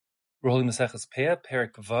We're holding Maseches Peah,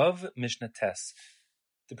 Perek Vav, Mishna Tes.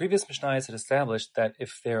 The previous Mishnayos had established that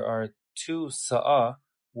if there are 2 sa'ah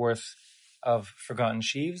worth of forgotten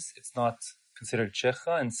sheaves, it's not considered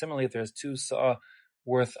shecha, and similarly, if there's 2 sa'ah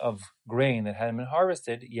worth of grain that hadn't been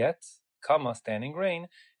harvested yet, kama, standing grain,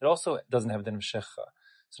 it also doesn't have a din of shecha.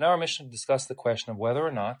 So now our Mishnah discussed the question of whether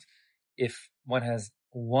or not, if one has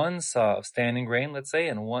 1 sa'ah of standing grain, let's say,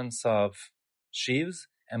 and 1 sa'ah of sheaves,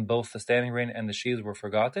 and both the standing grain and the sheaves were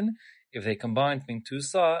forgotten, if they combine to make 2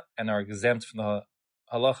 sa'ah and are exempt from the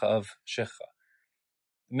halacha of shecha.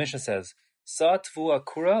 The Mishnah says, Sa tvu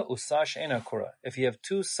akura usa she'en akura. If you have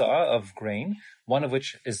 2 sa'ah of grain, one of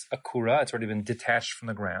which is akura, it's already been detached from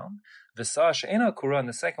the ground, the sa she'en akura, and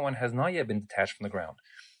the second one has not yet been detached from the ground,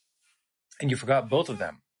 and you forgot both of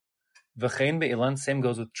them. V'chein be'ilan, same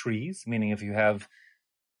goes with trees, meaning if you have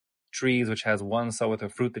trees which has 1 saw worth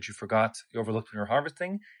of fruit that you forgot, you overlooked when you're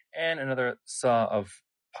harvesting, and another saw of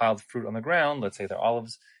piled fruit on the ground, let's say they're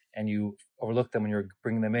olives, and you overlooked them when you're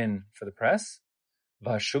bringing them in for the press.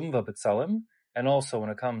 V'hashum v'betzalim, and also when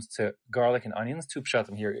it comes to garlic and onions, 2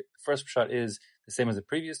 pshatim here. The first pshat is the same as the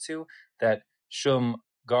previous 2, that shum,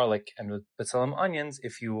 garlic, and betzalim, onions,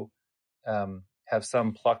 if you have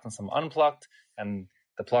some plucked and some unplucked, and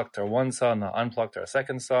the plucked are 1 saw and the unplucked are a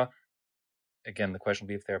 2nd saw, again, the question will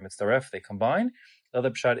be if they're mitzaref, they combine. The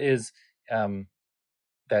other pshat is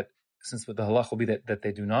that since the halach will be that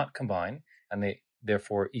they do not combine, and they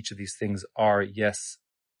therefore each of these things are yes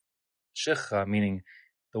shecha, meaning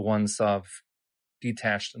the 1 saw of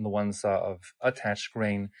detached and the 1 saw of attached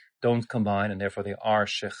grain don't combine, and therefore they are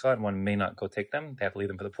shecha, and one may not go take them. They have to leave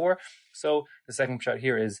them for the poor. So the second pshat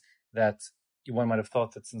here is that one might have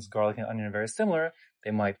thought that since garlic and onion are very similar,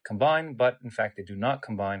 they might combine, but in fact they do not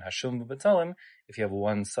combine. Hashum v'betalim, if you have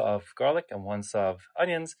 1 saw of garlic and 1 saw of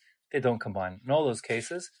onions, they don't combine. In all those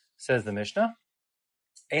cases, says the Mishnah,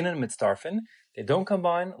 Einan mitzdarfin, they don't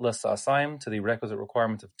combine l'sa'asayim, to the requisite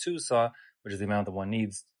requirement of 2 saw, which is the amount that one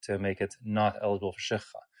needs to make it not eligible for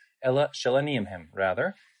shecha. Ella shelaniyim,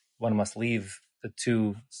 rather, one must leave the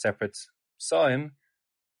 2 separate sa'im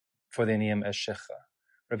for the niyam as shecha.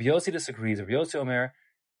 Rabbi Yossi disagrees. Rabbi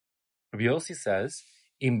Yossi says,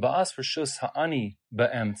 Im ba'as reshus ha'ani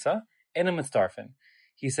ba'emtza, ena mitzdarfin.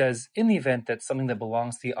 He says, in the event that something that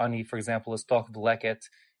belongs to the ani, for example, a stalk of leket,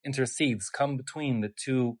 intercedes, come between the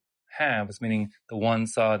 2 halves, meaning the 1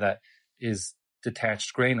 saw that is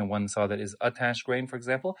detached grain and 1 saw that is attached grain, for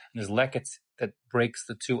example, and there's leket that breaks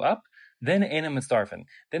the 2 up, then ena mitzdarfin.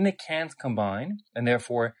 Then they can't combine, and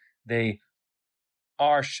therefore they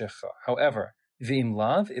are shecha. However, v'im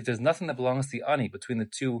lav, if there's nothing that belongs to the ani between the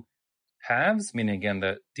 2 halves, meaning again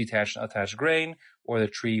the detached and attached grain, or the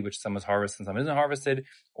tree which some is harvested and some isn't harvested,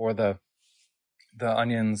 or the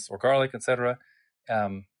onions or garlic, etc.,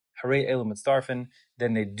 harei elu mitzdarfin,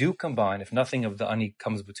 then they do combine. If nothing of the ani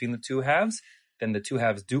comes between the 2 halves, then the 2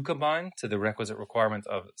 halves do combine to the requisite requirement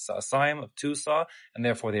of sa'asayim, of 2 saw, and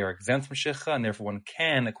therefore they are exempt from shecha, and therefore one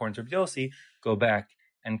can, according to Rabbi Yossi, go back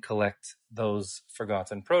and collect those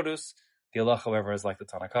forgotten produce. The halacha, however, is like the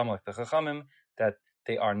Tanakh, like the Chachamim, that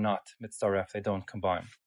they are not mitzaref, they don't combine.